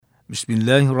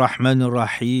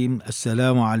Bismillahirrahmanirrahim.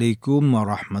 Assalamualaikum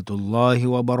warahmatullahi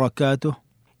wabarakatuh.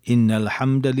 Innal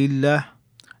hamdalillah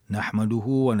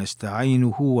nahmaduhu wa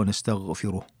nasta'inuhu wa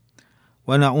nastaghfiruh.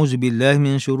 Wa na'udzu billahi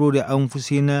min shururi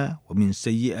anfusina wa min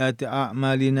sayyiati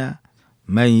a'malina.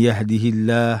 Man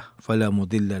yahdihillahu fala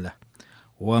mudilla lahu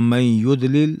wa man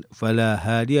yudlil fala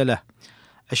hadiya lahu.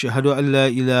 Asyhadu an la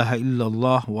ilaha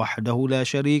illallah wahdahu la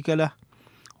syarika lah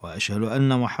wa asyhadu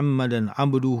anna Muhammadan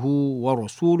abduhu wa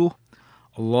rasuluh.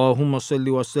 Allahumma salli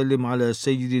wa sallim ala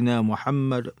sayyidina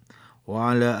Muhammad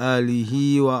wa ala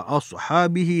alihi wa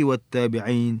ashabihi wa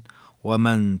tabi'in wa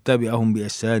man tabi'ahum bi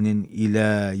ihsanin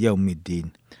ila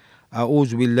yaumiddin.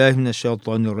 A'udzu billahi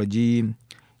minasyaitonir rajim.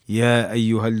 Ya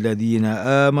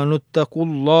ayyuhalladzina amanu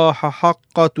taqullaha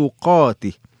haqqa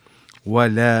tuqatih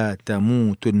wa la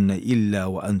tamutunna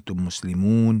illa wa antum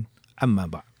muslimun.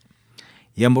 Amma ba'd.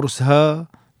 Yang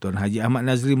berusaha Tuan Haji Ahmad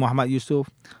Nazri Muhammad Yusof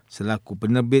selaku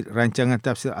penerbit rancangan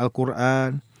tafsir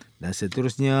Al-Quran dan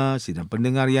seterusnya sidang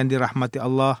pendengar yang dirahmati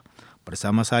Allah,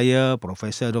 bersama saya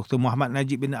Profesor Dr. Muhammad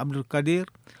Najib bin Abdul Qadir,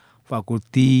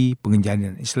 Fakulti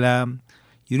Pengajian Islam,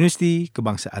 Universiti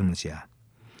Kebangsaan Malaysia.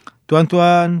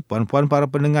 Tuan-tuan, puan-puan para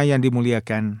pendengar yang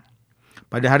dimuliakan,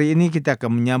 pada hari ini kita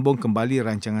akan menyambung kembali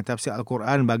rancangan tafsir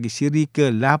Al-Quran bagi siri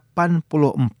ke-84.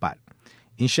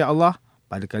 InsyaAllah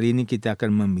pada kali ini kita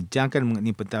akan membincangkan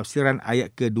mengenai pentafsiran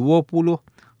ayat ke-20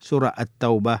 surah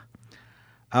At-Taubah.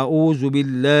 A'udzu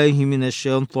billahi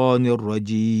minasyaitonir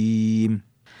rajim.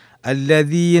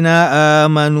 Alladzina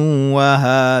amanu wa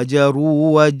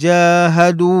hajaru wa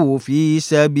jahadu fi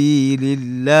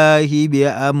sabilillahi bi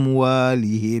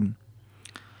amwalihim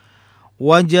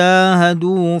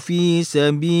وَجَاهَدُوا فِي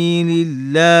سَبِيلِ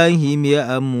اللَّهِ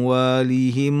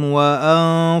بِأَمْوَالِهِمْ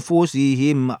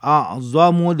وَأَنفُسِهِمْ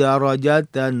أَعْظَمُ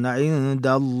دَرَجَةً عِندَ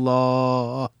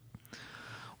اللَّهِ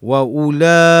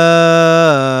وَأُولَئِكَ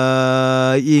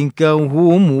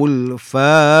هُمُ الْفَائِزُونَ.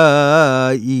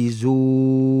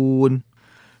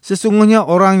 Sesungguhnya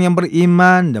orang yang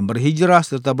beriman dan berhijrah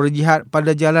serta berjihad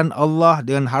pada jalan Allah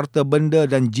dengan harta benda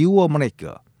dan jiwa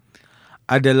mereka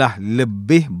adalah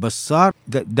lebih besar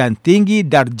dan tinggi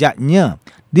darjatnya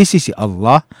di sisi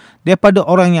Allah daripada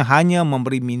orang yang hanya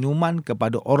memberi minuman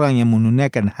kepada orang yang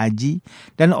menunaikan haji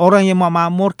dan orang yang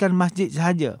memakmurkan masjid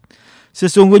sahaja.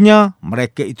 Sesungguhnya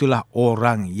mereka itulah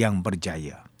orang yang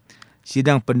berjaya.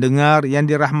 Sidang pendengar yang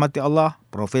dirahmati Allah,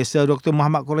 Profesor Dr.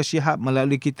 Muhammad Quraish Shihab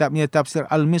melalui kitabnya Tafsir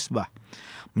Al-Misbah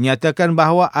menyatakan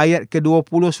bahawa ayat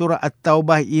ke-20 surah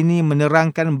At-Taubah ini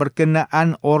menerangkan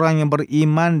berkenaan orang yang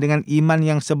beriman dengan iman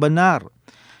yang sebenar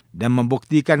dan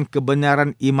membuktikan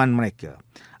kebenaran iman mereka.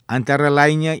 Antara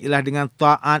lainnya ialah dengan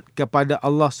taat kepada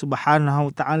Allah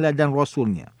Subhanahu Wa Taala dan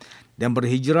Rasulnya dan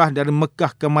berhijrah dari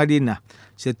Mekah ke Madinah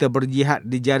serta berjihad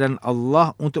di jalan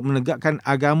Allah untuk menegakkan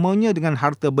agamanya dengan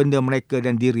harta benda mereka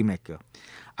dan diri mereka.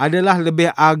 Adalah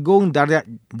lebih agung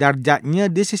darjatnya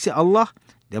di sisi Allah.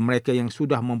 Dan mereka yang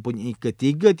sudah mempunyai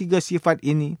ketiga-tiga sifat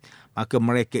ini, maka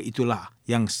mereka itulah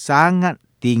yang sangat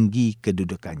tinggi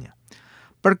kedudukannya.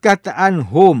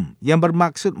 Perkataan hum yang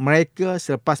bermaksud mereka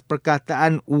selepas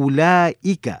perkataan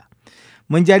ulaika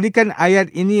menjadikan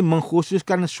ayat ini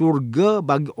mengkhususkan syurga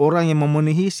bagi orang yang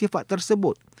memenuhi sifat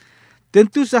tersebut.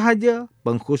 Tentu sahaja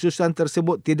pengkhususan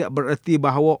tersebut tidak bererti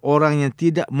bahawa orang yang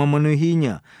tidak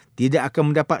memenuhinya tidak akan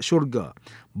mendapat syurga.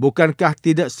 Bukankah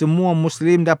tidak semua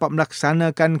Muslim dapat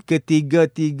melaksanakan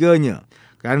ketiga-tiganya?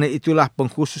 Kerana itulah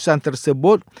pengkhususan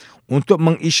tersebut untuk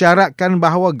mengisyaratkan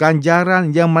bahawa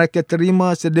ganjaran yang mereka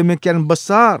terima sedemikian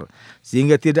besar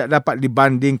sehingga tidak dapat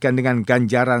dibandingkan dengan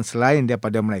ganjaran selain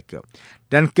daripada mereka.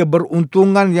 Dan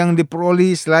keberuntungan yang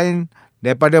diperolehi selain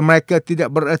daripada mereka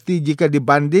tidak bererti jika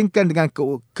dibandingkan dengan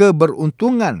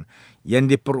keberuntungan yang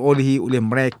diperolehi oleh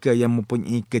mereka yang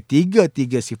mempunyai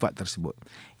ketiga-tiga sifat tersebut,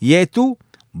 iaitu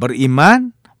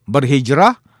beriman,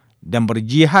 berhijrah dan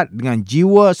berjihad dengan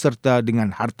jiwa serta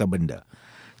dengan harta benda.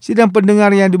 Sidang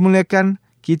pendengar yang dimuliakan,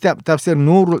 kitab tafsir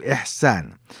Nurul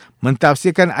Ihsan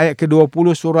mentafsirkan ayat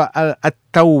ke-20 surah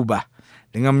At-Taubah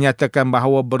dengan menyatakan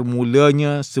bahawa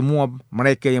bermulanya semua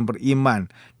mereka yang beriman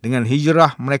dengan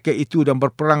hijrah mereka itu dan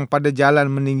berperang pada jalan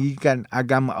meninggikan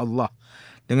agama Allah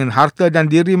dengan harta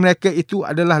dan diri mereka itu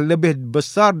adalah lebih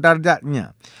besar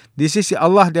darjatnya di sisi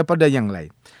Allah daripada yang lain.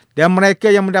 Dan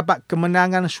mereka yang mendapat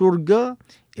kemenangan syurga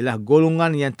ialah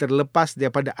golongan yang terlepas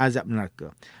daripada azab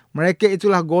neraka. Mereka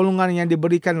itulah golongan yang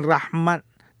diberikan rahmat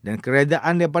dan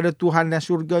keredaan daripada Tuhan dan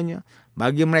syurganya.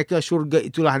 Bagi mereka syurga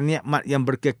itulah nikmat yang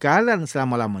berkekalan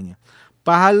selama-lamanya.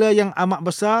 Pahala yang amat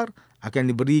besar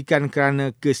akan diberikan kerana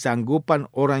kesanggupan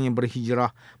orang yang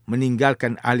berhijrah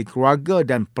meninggalkan ahli keluarga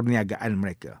dan perniagaan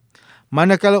mereka.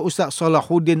 Manakala Ustaz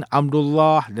Salahuddin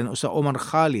Abdullah dan Ustaz Omar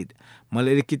Khalid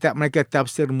melalui kitab mereka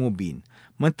Tafsir Mubin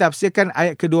mentafsirkan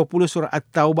ayat ke-20 surah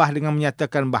At-Taubah dengan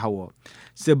menyatakan bahawa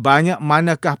sebanyak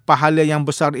manakah pahala yang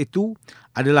besar itu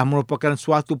adalah merupakan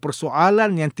suatu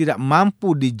persoalan yang tidak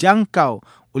mampu dijangkau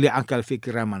oleh akal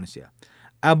fikiran manusia.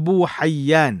 Abu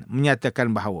Hayyan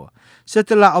menyatakan bahawa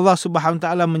setelah Allah Subhanahu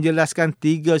Wa Taala menjelaskan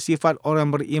 3 sifat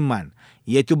orang beriman,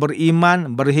 iaitu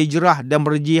beriman, berhijrah dan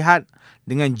berjihad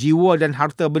dengan jiwa dan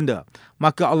harta benda,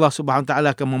 maka Allah Subhanahu Wa Taala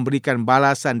akan memberikan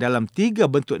balasan dalam 3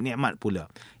 bentuk nikmat pula,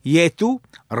 iaitu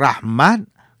rahmat,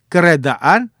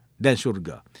 keredaan dan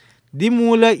syurga.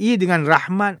 Dimulai dengan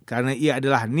rahmat kerana ia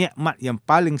adalah nikmat yang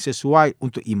paling sesuai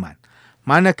untuk iman.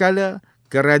 Manakala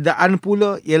keredaan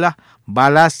pula ialah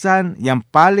balasan yang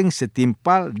paling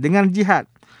setimpal dengan jihad.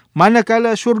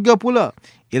 Manakala syurga pula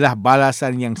ialah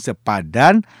balasan yang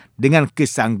sepadan dengan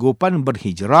kesanggupan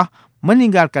berhijrah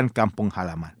meninggalkan kampung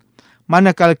halaman.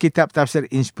 Manakala kitab Tafsir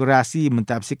Inspirasi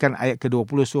mentafsirkan ayat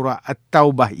ke-20 surah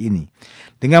At-Taubah ini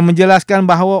dengan menjelaskan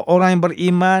bahawa orang yang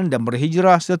beriman dan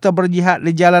berhijrah serta berjihad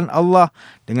di jalan Allah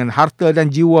dengan harta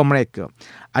dan jiwa mereka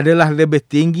adalah lebih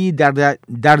tinggi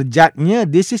darjatnya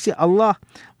di sisi Allah.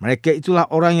 Mereka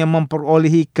itulah orang yang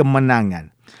memperolehi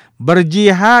kemenangan.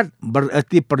 Berjihad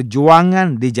bererti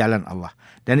perjuangan di jalan Allah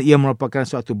dan ia merupakan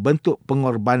suatu bentuk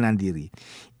pengorbanan diri.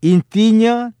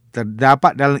 Intinya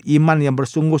terdapat dalam iman yang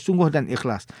bersungguh-sungguh dan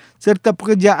ikhlas serta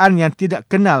pekerjaan yang tidak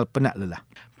kenal penat lelah.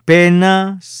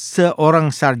 Pena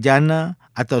seorang sarjana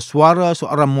atau suara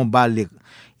seorang mubaligh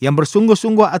yang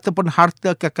bersungguh-sungguh ataupun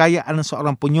harta kekayaan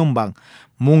seorang penyumbang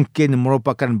mungkin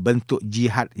merupakan bentuk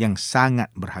jihad yang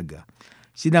sangat berharga.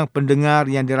 Sidang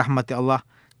pendengar yang dirahmati Allah,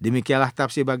 demikianlah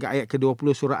tafsir bagi ayat ke-20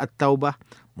 surah At-Taubah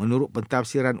menurut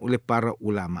pentafsiran oleh para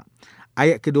ulama.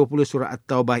 Ayat ke-20 surah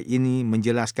At-Taubah ini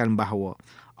menjelaskan bahawa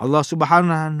Allah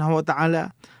Subhanahu Wa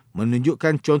Taala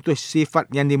menunjukkan contoh sifat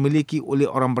yang dimiliki oleh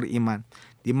orang beriman,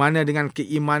 di mana dengan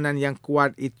keimanan yang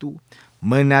kuat itu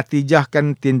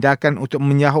menatijahkan tindakan untuk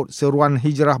menyahut seruan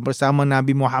hijrah bersama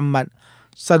Nabi Muhammad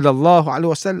sallallahu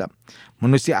alaihi wasallam.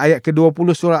 Menerusi ayat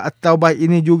ke-20 surah At-Taubah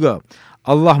ini juga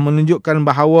Allah menunjukkan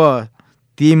bahawa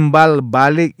timbal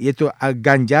balik iaitu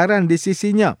ganjaran di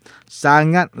sisinya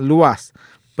sangat luas.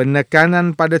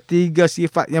 Penekanan pada 3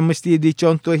 sifat yang mesti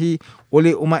dicontohi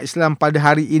oleh umat Islam pada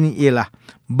hari ini ialah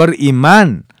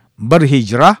beriman,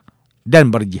 berhijrah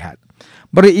dan berjihad.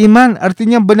 Beriman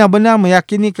artinya benar-benar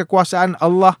meyakini kekuasaan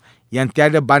Allah yang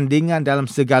tiada bandingan dalam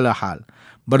segala hal.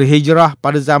 Berhijrah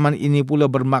pada zaman ini pula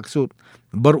bermaksud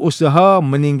berusaha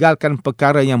meninggalkan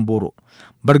perkara yang buruk,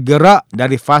 bergerak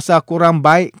dari fasa kurang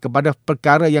baik kepada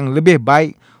perkara yang lebih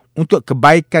baik untuk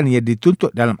kebaikan yang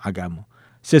dituntut dalam agama.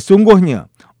 Sesungguhnya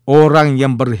orang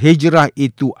yang berhijrah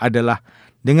itu adalah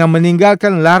dengan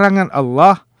meninggalkan larangan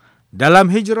Allah. Dalam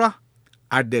hijrah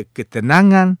ada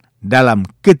ketenangan dalam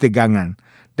ketegangan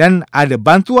dan ada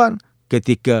bantuan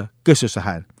ketika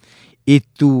kesusahan.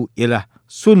 Itu ialah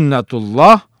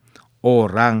sunnatullah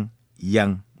orang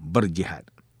yang berjihad.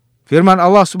 Firman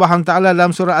Allah Subhanahu Taala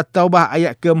dalam surah At-Taubah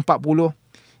ayat ke-40,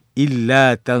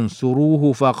 illa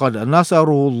tansuruhu faqad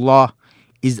nasaruhu Allah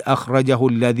iz akhrajahu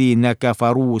alladhina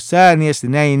kafaru sani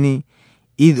isnaini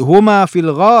iz huma fil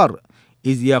ghar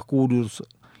iz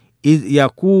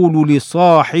yaqulu li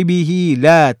sahibihi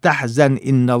la tahzan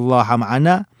innallaha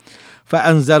ma'ana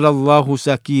fa'anzalallahu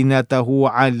sakinatahu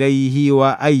alayhi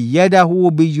wa ayyadahu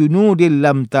bijunudin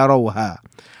lam tarawha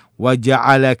wa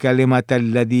ja'ala kalimatal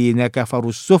ladhina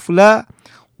kafaru sufla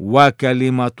wa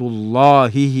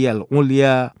kalimatullahi hiyal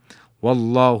ulya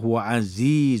wallahu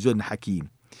azizun hakim.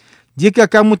 Jika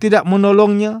kamu tidak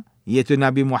menolongnya, iaitu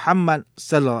Nabi Muhammad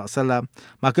sallallahu alaihi wasallam,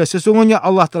 maka sesungguhnya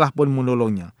Allah telah pun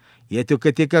menolongnya, iaitu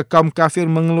ketika kaum kafir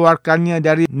mengeluarkannya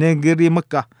dari negeri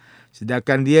Mekah,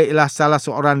 sedangkan dia ialah salah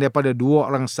seorang daripada 2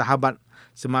 orang sahabat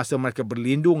semasa mereka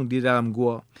berlindung di dalam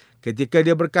gua. Ketika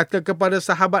dia berkata kepada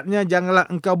sahabatnya, janganlah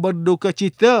engkau berduka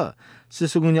cita,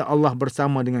 sesungguhnya Allah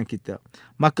bersama dengan kita.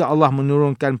 Maka Allah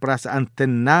menurunkan perasaan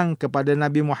tenang kepada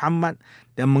Nabi Muhammad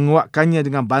dan menguatkannya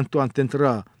dengan bantuan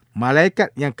tentera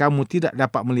malaikat yang kamu tidak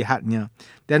dapat melihatnya.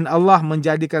 Dan Allah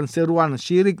menjadikan seruan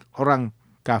syirik orang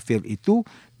kafir itu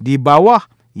di bawah,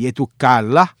 iaitu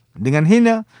kalah dengan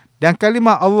hina. Dan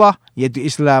kalimah Allah, iaitu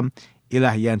Islam,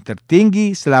 ialah yang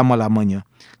tertinggi selama-lamanya.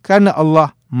 Kerana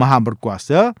Allah Maha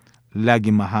Berkuasa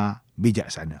lagi Maha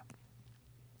Bijaksana.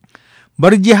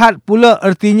 Berjihad pula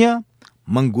artinya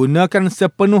menggunakan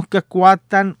sepenuh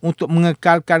kekuatan untuk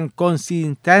mengekalkan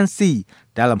konsistensi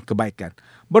dalam kebaikan.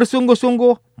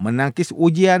 Bersungguh-sungguh menangkis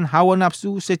ujian hawa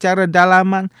nafsu secara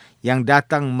dalaman yang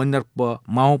datang menerpa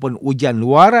maupun ujian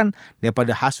luaran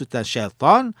daripada hasutan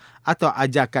syaitan atau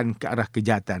ajakan ke arah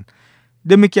kejahatan.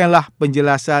 Demikianlah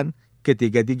penjelasan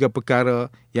ketiga-tiga perkara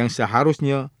yang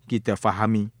seharusnya kita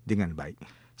fahami dengan baik.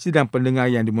 Sidang pendengar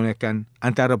yang dimuliakan,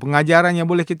 antara pengajaran yang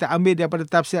boleh kita ambil daripada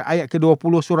tafsir ayat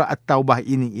ke-20 surah At-Taubah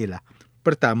ini ialah: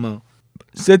 pertama,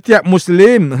 setiap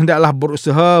Muslim hendaklah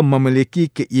berusaha memiliki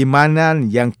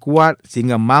keimanan yang kuat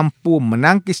sehingga mampu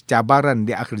menangkis cabaran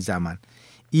di akhir zaman.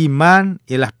 Iman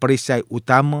ialah perisai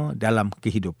utama dalam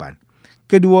kehidupan.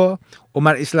 Kedua,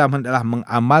 umat Islam hendaklah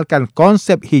mengamalkan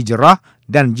konsep hijrah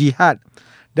dan jihad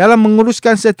dalam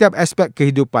menguruskan setiap aspek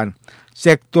kehidupan.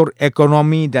 Sektor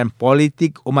ekonomi dan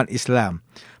politik umat Islam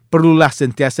perlulah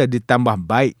sentiasa ditambah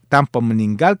baik tanpa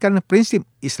meninggalkan prinsip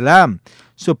Islam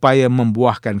supaya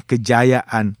membuahkan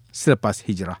kejayaan selepas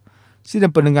hijrah.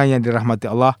 Sidang pendengar yang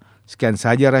dirahmati Allah, sekian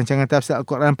sahaja rancangan tafsir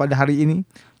Al-Quran pada hari ini.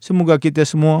 Semoga kita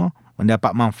semua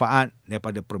mendapat manfaat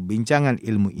daripada perbincangan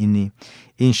ilmu ini.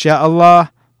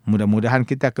 InsyaAllah, mudah-mudahan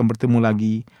kita akan bertemu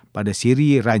lagi pada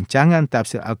siri rancangan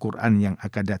tafsir Al-Quran yang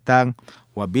akan datang.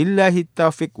 Wabillahi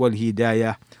taufiq wal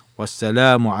hidayah.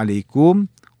 Wassalamualaikum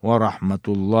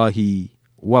warahmatullahi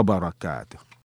wabarakatuh.